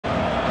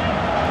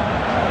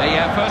The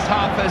first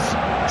half has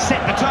set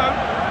the tone.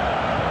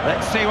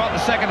 Let's see what the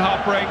second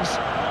half brings.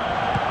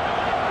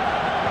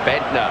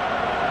 Bentner,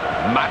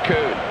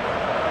 Makoun,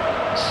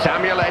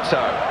 Samuel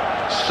Eto'o,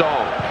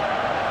 Song,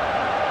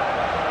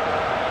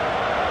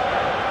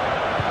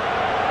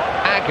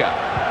 Agger,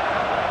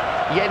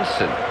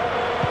 Jensen,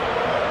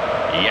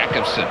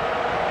 Jakobsen.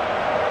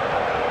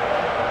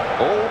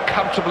 All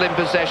comfortable in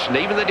possession,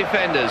 even the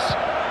defenders.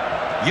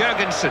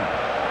 Jurgensen.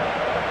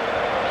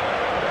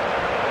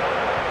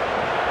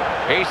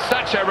 He's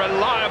such a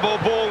reliable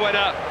ball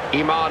winner.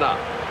 Imana.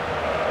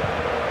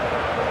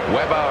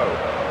 Webbo.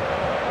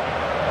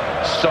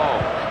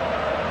 Song.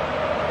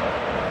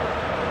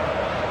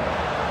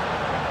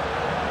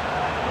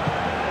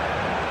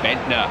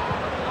 Bentner.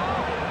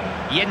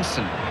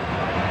 Jensen.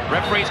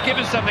 Referee's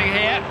given something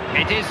here.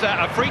 It is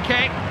a free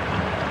kick.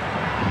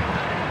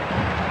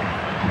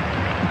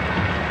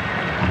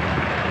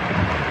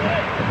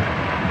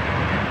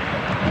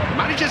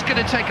 Manager's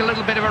going to take a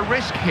little bit of a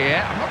risk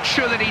here. I'm not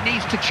sure that he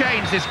needs to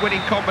change this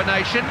winning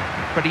combination,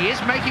 but he is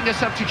making a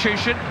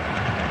substitution.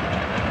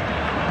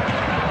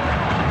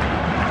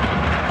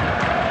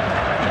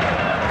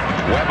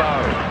 Webbo.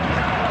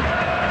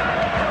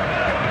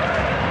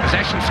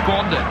 Possession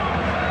squandered.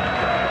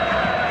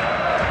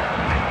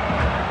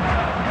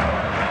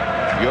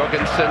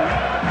 Jurgensen.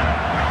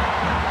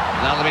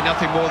 That'll be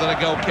nothing more than a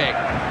goal kick.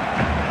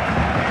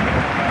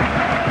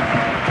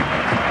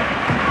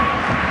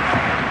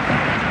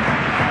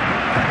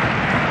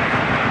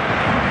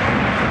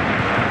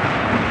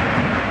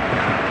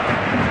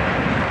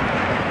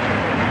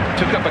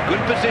 Took up a good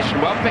position,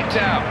 well picked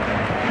out.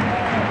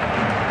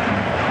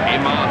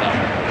 Imana.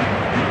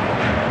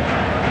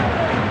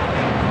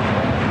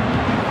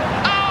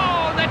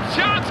 Oh, the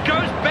chance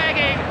goes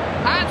begging,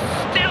 and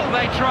still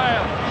they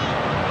trail.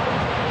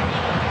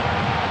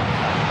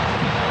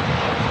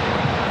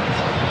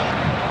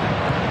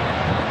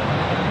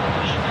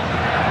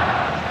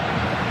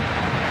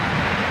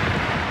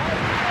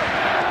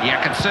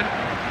 Jakobsen.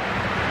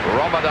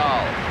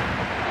 Romadal.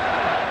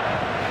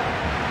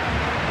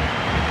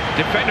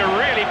 Defender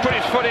really put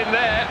his foot in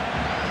there.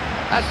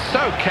 That's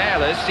so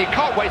careless. You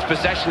can't waste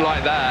possession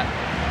like that.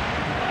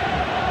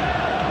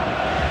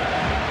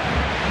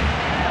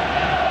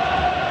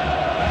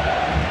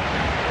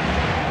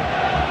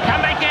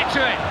 Can they get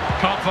to it?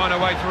 Can't find a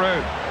way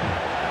through.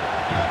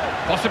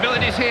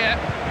 Possibilities here.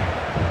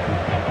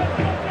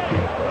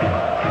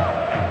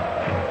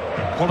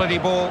 Quality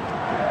ball.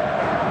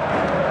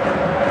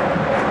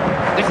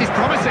 This is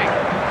promising.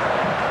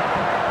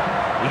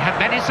 He had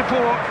men in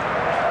support.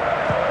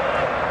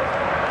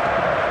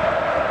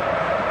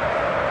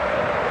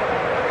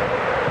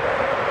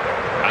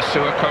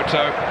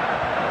 Suakoto.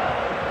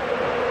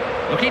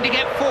 Looking to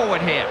get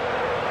forward here.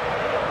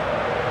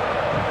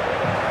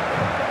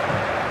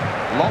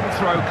 Long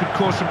throw could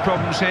cause some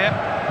problems here.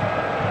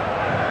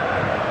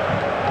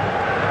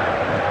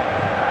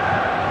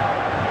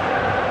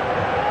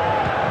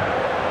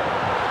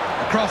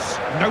 Across,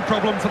 no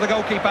problem for the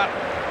goalkeeper.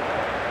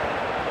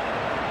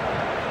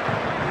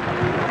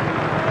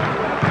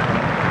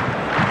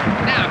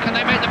 Now, can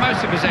they make the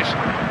most of possession?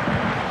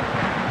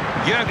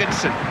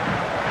 Jurgensen.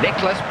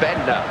 Nicholas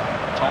Bender.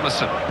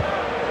 Thomason.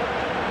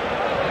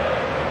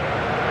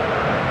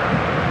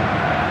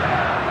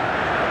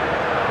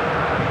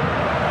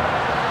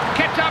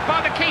 Kept up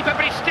by the keeper,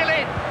 but he's still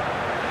in.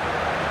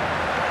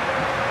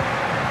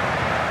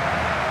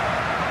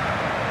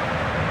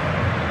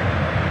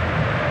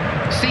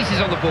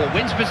 Seizes on the ball,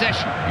 wins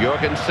possession.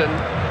 Jurgensen.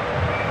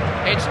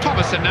 It's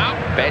Thomason now.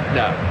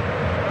 Bender.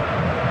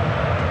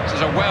 This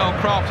is a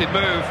well-crafted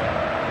move.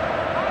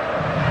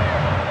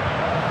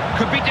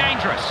 Could be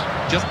dangerous.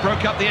 Just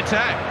broke up the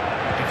attack.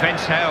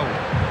 Defence held.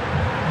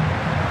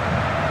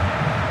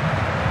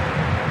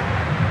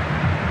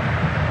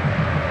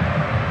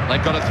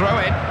 They've got to throw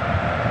it.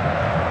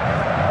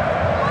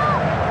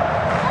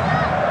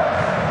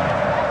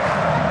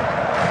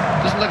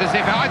 Doesn't look as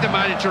if either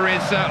manager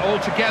is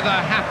altogether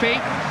happy.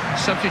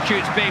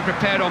 Substitutes being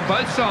prepared on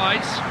both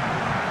sides.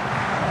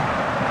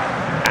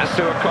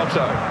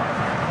 Asuakoto.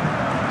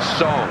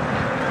 Song.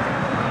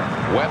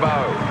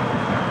 Webbo.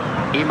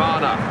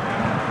 Imana.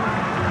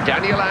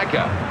 Daniel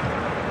Agger,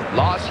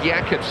 Lars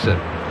Jakobsen,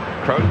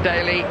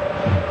 Krondeli.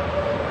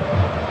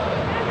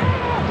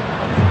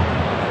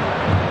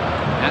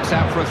 That's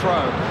out for a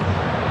throw.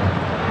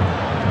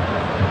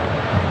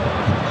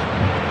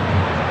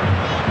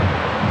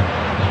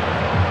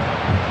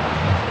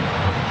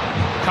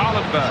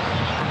 Carlenberg.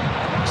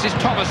 This is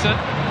Thomason.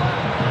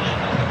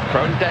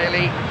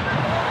 Krondeli.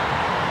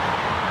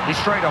 He's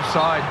straight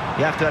offside.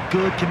 You have to have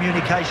good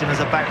communication as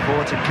a back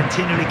four to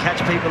continually catch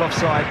people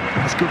offside.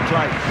 That's good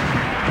play.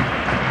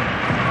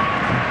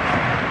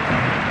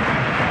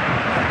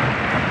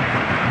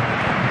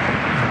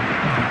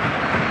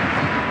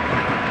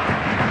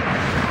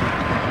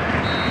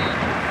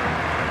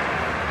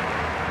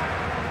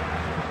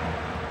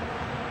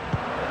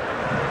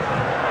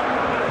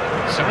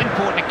 So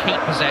important to keep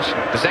possession.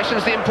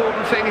 Possession's the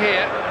important thing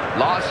here.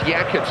 Lars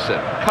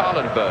Jakobsen,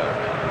 Carlenberg,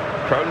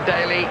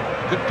 Daly.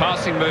 Good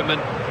passing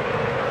movement.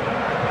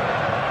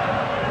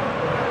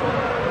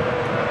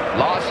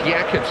 Lars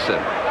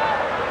Jakobsen.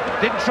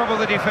 Didn't trouble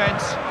the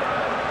defence.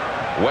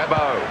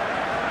 Webbo.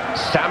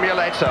 Samuel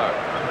Eto'o.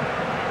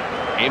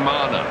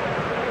 Imana.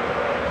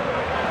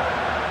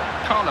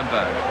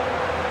 Carlenberg.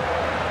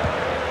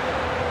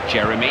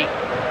 Jeremy.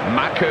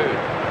 Maku.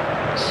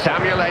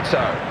 Samuel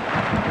Eto'o.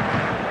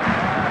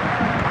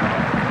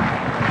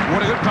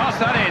 What a good pass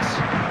that is.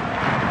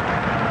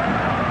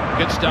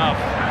 Good stuff.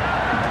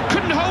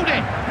 Couldn't hold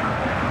it.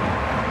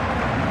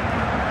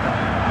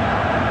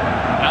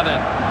 Now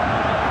then.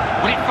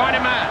 Will he find a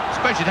man? I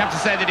suppose you'd have to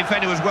say the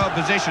defender was well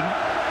positioned.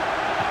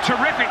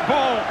 Terrific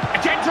ball.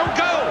 Attempt on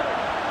goal.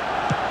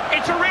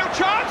 It's a real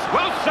chance.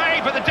 Well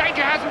saved, but the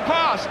danger hasn't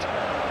passed.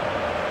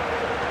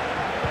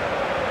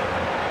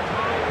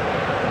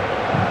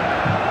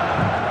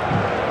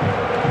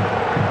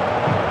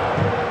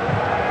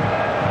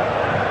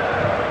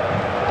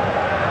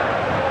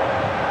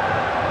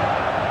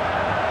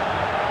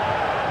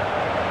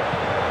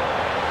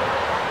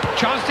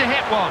 Chance to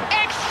hit one.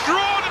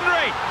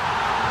 Extraordinary!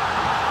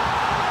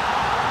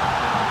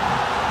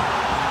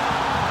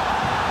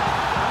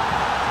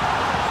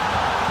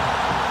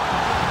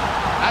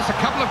 That's a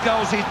couple of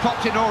goals he's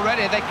popped in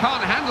already. They can't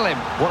handle him.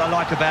 What I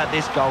like about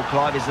this goal,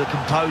 Clive, is the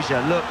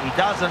composure. Look, he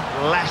doesn't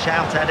lash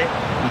out at it.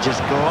 He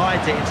just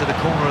glides it into the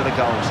corner of the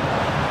goals.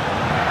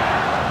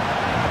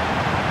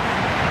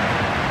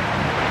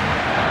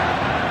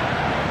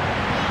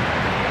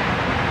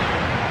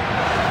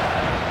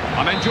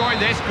 I'm enjoying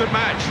this. Good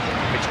match.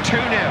 It's 2-0.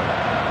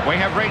 We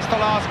have reached the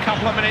last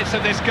couple of minutes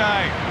of this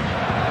game.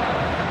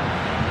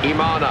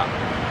 Imana.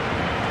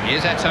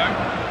 Here's Eto'o.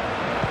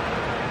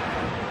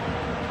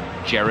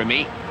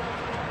 Jeremy.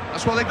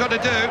 That's what they've got to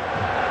do.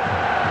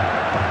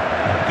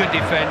 Good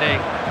defending.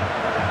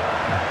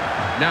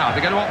 Now,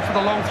 they're going to opt for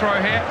the long throw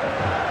here.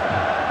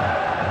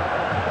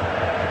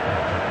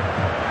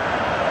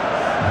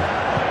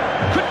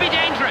 Could be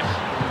dangerous.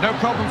 No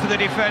problem for the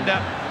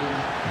defender.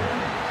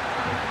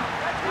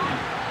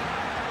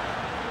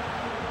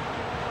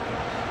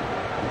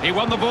 He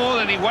won the ball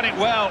and he won it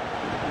well.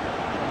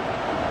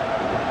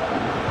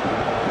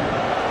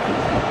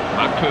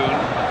 Makoun.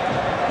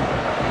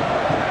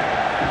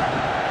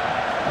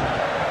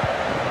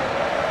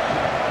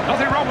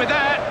 Nothing wrong with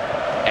that.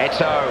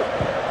 Eto'o.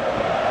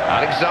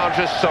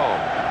 Alexandra Song.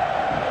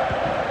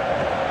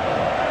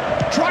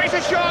 Tries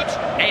a shot.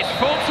 It's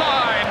full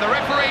time. The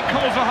referee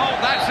calls a halt.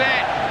 That's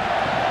it.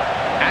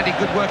 Andy,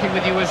 good working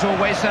with you as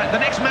always. The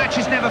next match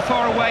is never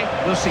far away.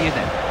 We'll see you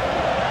then.